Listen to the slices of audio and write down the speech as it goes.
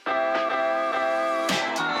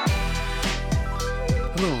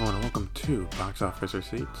Hello everyone and welcome to Box Office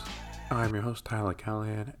Receipts. I'm your host Tyler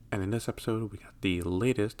Callahan, and in this episode we got the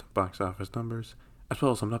latest box office numbers as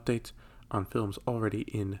well as some updates on films already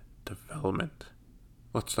in development.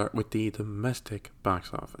 Let's start with the domestic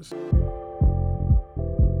box office.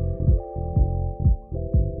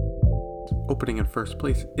 Opening in first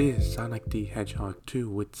place is Sonic the Hedgehog 2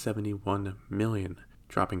 with 71 million.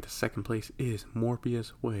 Dropping to second place is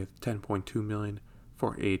Morbius with 10.2 million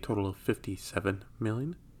for a total of 57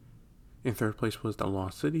 million. In third place was The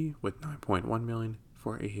Lost City with 9.1 million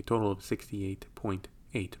for a total of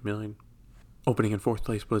 68.8 million. Opening in fourth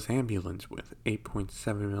place was Ambulance with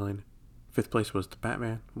 8.7 million. Fifth place was The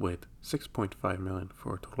Batman with 6.5 million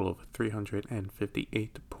for a total of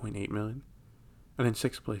 358.8 million. And in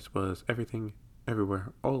sixth place was Everything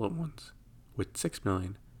Everywhere All at Once with 6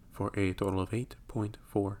 million for a total of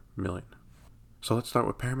 8.4 million. So let's start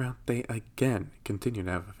with Paramount. They again continue to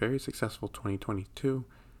have a very successful 2022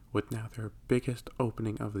 with now their biggest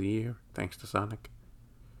opening of the year thanks to Sonic.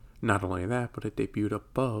 Not only that, but it debuted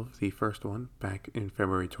above the first one back in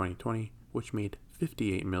February 2020, which made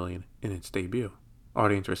 58 million in its debut.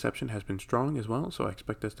 Audience reception has been strong as well, so I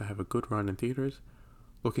expect us to have a good run in theaters,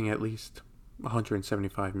 looking at least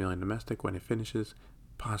 175 million domestic when it finishes,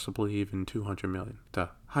 possibly even 200 million. The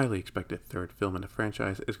highly expected third film in the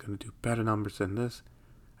franchise is going to do better numbers than this,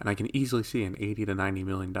 and I can easily see an $80 to $90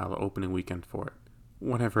 million opening weekend for it,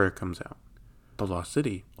 whenever it comes out. The Lost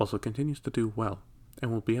City also continues to do well,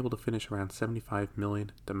 and will be able to finish around 75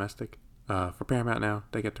 million domestic. For Paramount now,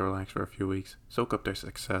 they get to relax for a few weeks, soak up their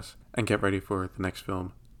success, and get ready for the next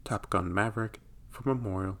film, Top Gun Maverick, for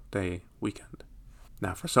Memorial Day weekend.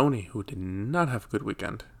 Now for Sony, who did not have a good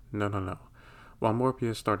weekend. No. While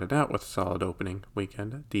Morbius started out with a solid opening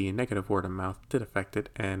weekend, the negative word of mouth did affect it,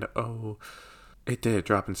 and it did,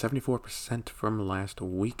 dropping 74% from last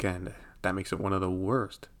weekend. That makes it one of the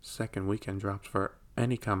worst second weekend drops for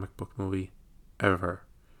any comic book movie ever.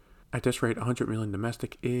 At this rate, 100 million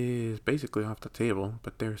domestic is basically off the table,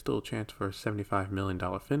 but there is still a chance for a $75 million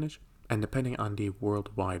finish, and depending on the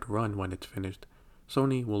worldwide run when it's finished,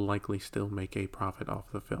 Sony will likely still make a profit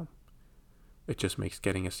off the film. It just makes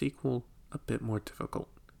getting a sequel a bit more difficult.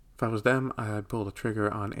 If I was them, I'd pull the trigger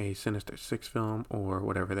on a Sinister Six film or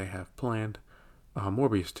whatever they have planned.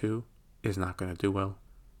 Morbius 2 is not going to do well.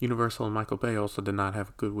 Universal and Michael Bay also did not have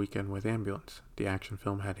a good weekend with Ambulance. The action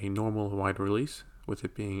film had a normal wide release, with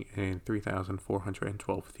it being in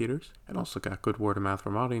 3,412 theaters, and also got good word of mouth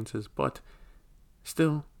from audiences, but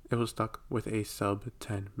still, it was stuck with a sub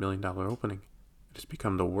 $10 million opening. It has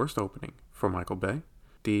become the worst opening for Michael Bay.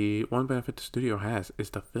 The one benefit the studio has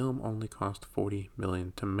is the film only cost $40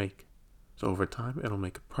 million to make. So over time, it'll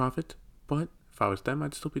make a profit, but if I was them,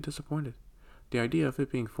 I'd still be disappointed. The idea of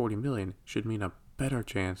it being $40 million should mean a better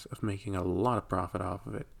chance of making a lot of profit off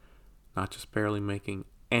of it, not just barely making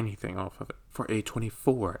anything off of it. For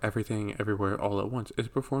A24, Everything Everywhere All at Once is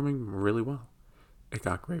performing really well. It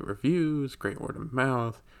got great reviews, great word of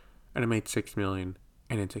mouth, and it made $6 million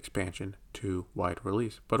in its expansion to wide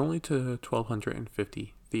release, but only to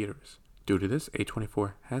 1,250 theaters. Due to this,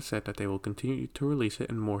 A24 has said that they will continue to release it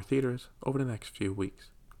in more theaters over the next few weeks.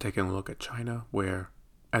 Taking a look at China, where,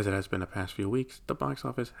 as it has been the past few weeks, the box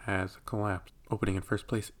office has collapsed. Opening in first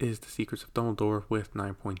place is The Secrets of Dumbledore with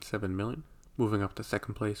 9.7 million. Moving up to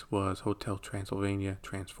second place was Hotel Transylvania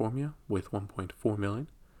Transformia with 1.4 million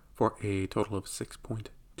for a total of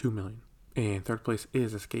 6.2 million. In third place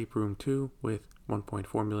is Escape Room 2 with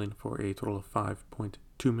 1.4 million for a total of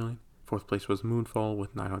 5.2 million. Fourth place was Moonfall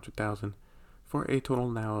with 900,000 for a total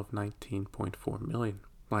now of 19.4 million.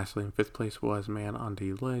 Lastly, in fifth place was Man on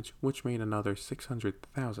the Ledge, which made another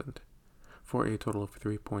 600,000 for a total of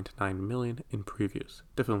 3.9 million in previews.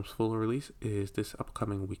 The film's full release is this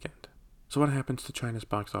upcoming weekend. So what happens to China's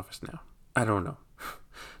box office now? I don't know.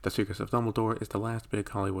 The Secrets of Dumbledore is the last big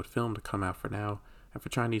Hollywood film to come out for now, and for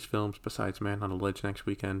Chinese films besides Man on the Ledge next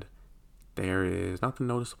weekend, there is nothing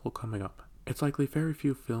noticeable coming up. It's likely very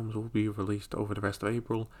few films will be released over the rest of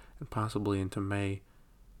April and possibly into May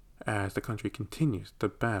as the country continues to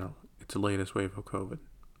battle its latest wave of COVID.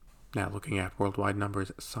 Now looking at worldwide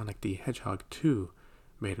numbers, Sonic the Hedgehog 2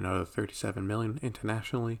 made another 37 million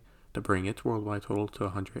internationally to bring its worldwide total to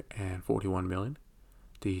 141 million.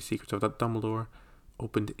 The Secrets of Dumbledore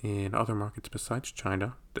opened in other markets besides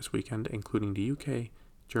China this weekend, including the UK,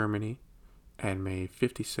 Germany, and made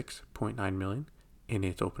 56.9 million in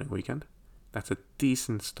its opening weekend. That's a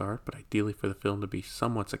decent start, but ideally for the film to be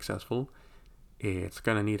somewhat successful, it's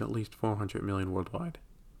gonna need at least 400 million worldwide,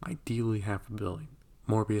 ideally $500 million.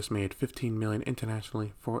 Morbius made 15 million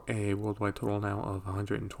internationally for a worldwide total now of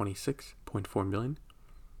 126.4 million.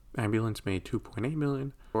 Ambulance made $2.8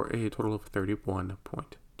 million for a total of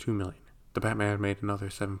 $31.2 million. The Batman made another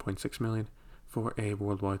 $7.6 million for a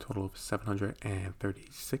worldwide total of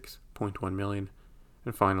 $736.1 million.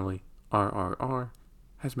 And finally, RRR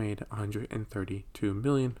has made $132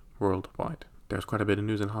 million worldwide. There's quite a bit of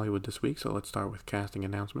news in Hollywood this week, so let's start with casting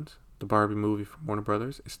announcements. The Barbie movie from Warner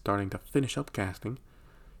Brothers is starting to finish up casting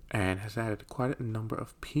and has added quite a number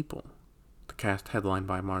of people. The cast, headlined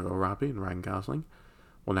by Margot Robbie and Ryan Gosling,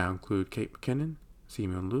 will now include Kate McKinnon,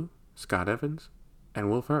 Simu Liu, Scott Evans, and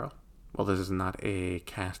Will Ferrell. While this is not a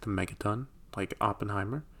cast megaton like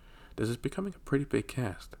Oppenheimer, this is becoming a pretty big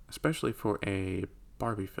cast, especially for a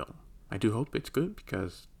Barbie film. I do hope it's good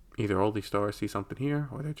because either all these stars see something here,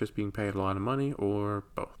 or they're just being paid a lot of money, or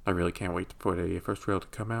both. I really can't wait for the first trailer to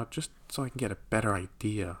come out just so I can get a better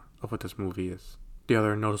idea of what this movie is. The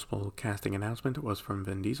other noticeable casting announcement was from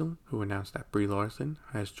Vin Diesel, who announced that Brie Larson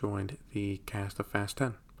has joined the cast of Fast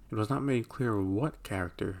 10. It was not made clear what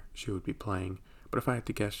character she would be playing, but if I had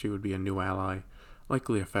to guess, she would be a new ally,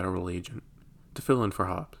 likely a federal agent, to fill in for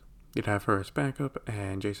Hobbs. You'd have her as backup,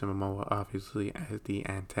 and Jason Momoa obviously as the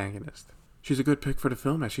antagonist. She's a good pick for the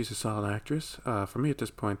film, as she's a solid actress. For me at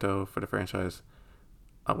this point, though, for the franchise,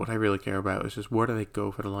 what I really care about is just where do they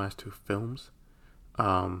go for the last two films.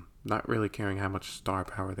 Not really caring how much star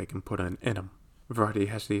power they can put in them. Variety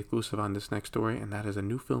has the exclusive on this next story, and that is a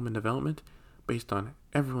new film in development based on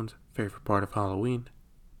everyone's favorite part of Halloween,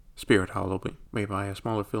 Spirit Halloween. Made by a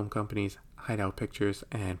smaller film companies, Hideout Pictures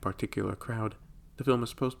and Particular Crowd, the film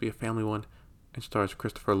is supposed to be a family one and stars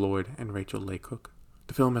Christopher Lloyd and Rachel Leigh Cook.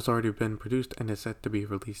 The film has already been produced and is set to be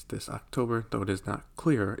released this October, though it is not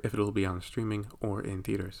clear if it will be on streaming or in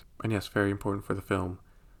theaters. And yes, very important for the film,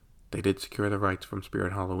 they did secure the rights from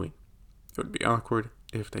Spirit Halloween. It would be awkward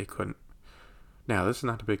if they couldn't. Now, this is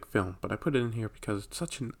not a big film, but I put it in here because it's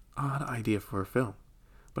such an odd idea for a film.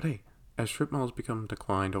 But hey, as strip malls become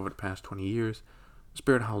declined over the past 20 years,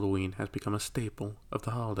 Spirit Halloween has become a staple of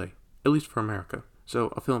the holiday, at least for America. So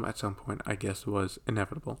a film at some point, I guess, was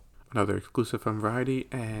inevitable. Another exclusive from Variety,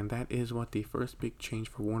 and that is what the first big change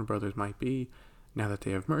for Warner Brothers might be now that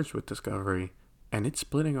they have merged with Discovery, and it's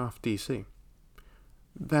splitting off DC.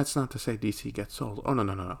 That's not to say DC gets sold. Oh,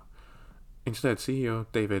 no. Instead, CEO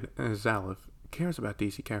David Zaslav cares about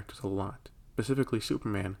DC characters a lot, specifically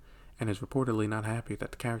Superman, and is reportedly not happy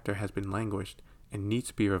that the character has been languished and needs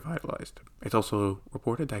to be revitalized. It's also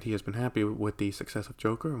reported that he has been happy with the success of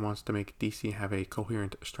Joker and wants to make DC have a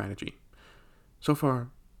coherent strategy. So far,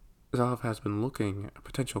 Zaslav has been looking at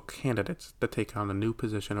potential candidates to take on a new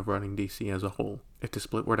position of running DC as a whole. If the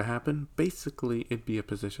split were to happen, basically it'd be a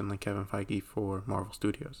position like Kevin Feige for Marvel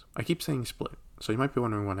Studios. I keep saying split, so you might be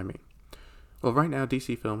wondering what I mean. Well, right now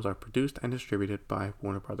DC films are produced and distributed by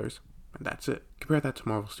Warner Brothers, and that's it. Compare that to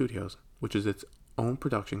Marvel Studios, which is its own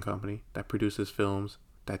production company that produces films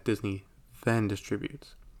that Disney then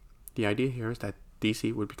distributes. The idea here is that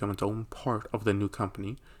DC would become its own part of the new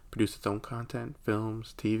company, produce its own content,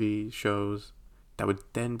 films, TV, shows, that would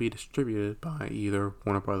then be distributed by either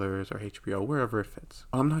Warner Brothers or HBO, wherever it fits.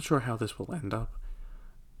 I'm not sure how this will end up.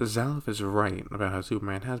 Zaslav is right about how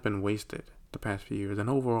Superman has been wasted the past few years, and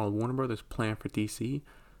overall Warner Brothers' plan for DC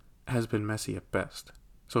has been messy at best.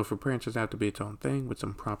 So if it branches out to be its own thing with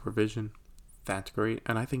some proper vision, that's great,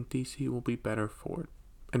 and I think DC will be better for it.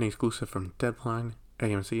 An exclusive from Deadline,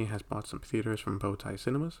 AMC has bought some theaters from Bowtie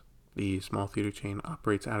Cinemas. The small theater chain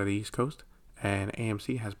operates out of the East Coast, and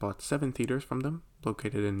AMC has bought 7 theaters from them,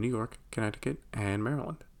 located in New York, Connecticut, and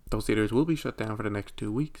Maryland. Those theaters will be shut down for the next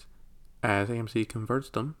 2 weeks, as AMC converts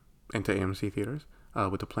them into AMC theaters,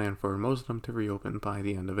 with a plan for most of them to reopen by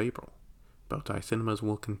the end of April. Bowtie Cinemas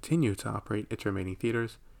will continue to operate its remaining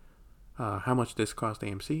theaters. How much this cost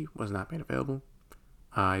AMC was not made available.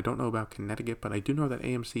 I don't know about Connecticut, but I do know that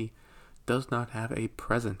AMC does not have a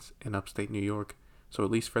presence in upstate New York, so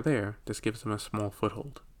at least for there, this gives them a small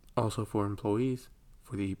foothold. Also for employees,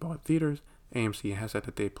 for the bought theaters, AMC has said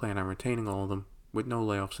that they plan on retaining all of them with no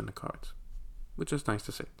layoffs in the cards, which is nice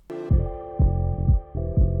to see.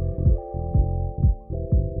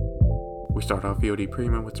 We start off VOD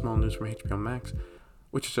Premium with small news from HBO Max,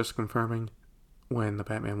 which is just confirming when the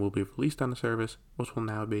Batman will be released on the service, which will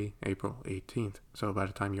now be April 18th, so by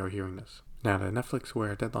the time you're hearing this. Now to Netflix,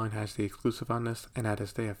 where Deadline has the exclusive on this, and that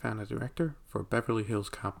is they have found a director for Beverly Hills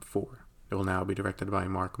Cop 4. It will now be directed by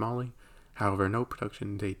Mark Malley, however no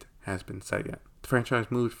production date has been set yet. The franchise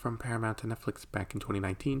moved from Paramount to Netflix back in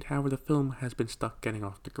 2019, however the film has been stuck getting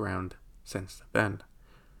off the ground since then.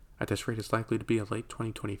 At this rate, it's likely to be a late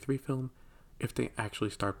 2023 film if they actually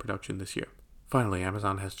start production this year. Finally,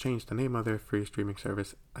 Amazon has changed the name of their free streaming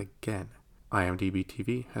service again. IMDb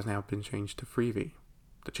TV has now been changed to Freevee.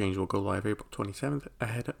 The change will go live April 27th,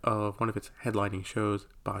 ahead of one of its headlining shows,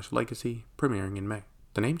 Bosch Legacy, premiering in May.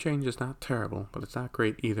 The name change is not terrible, but it's not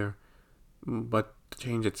great either. But the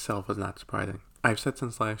change itself is not surprising. I've said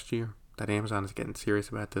since last year that Amazon is getting serious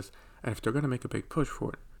about this, and if they're going to make a big push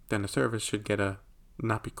for it, then the service should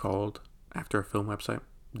not be called after a film website.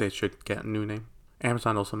 They should get a new name.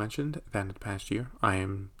 Amazon also mentioned that in the past year,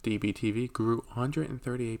 IMDb TV grew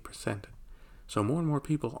 138%. So more and more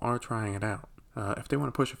people are trying it out. If they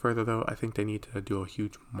want to push it further, though, I think they need to do a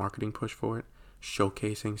huge marketing push for it,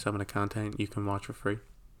 showcasing some of the content you can watch for free.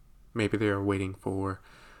 Maybe they are waiting for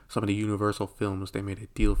some of the Universal films they made a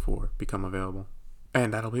deal for become available.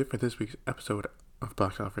 And that'll be it for this week's episode of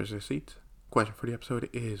Box Office Receipts. Question for the episode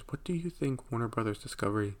is, what do you think Warner Brothers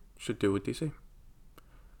Discovery should do with DC?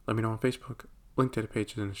 Let me know on Facebook. Link to the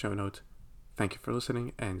pages in the show notes. Thank you for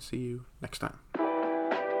listening, and see you next time.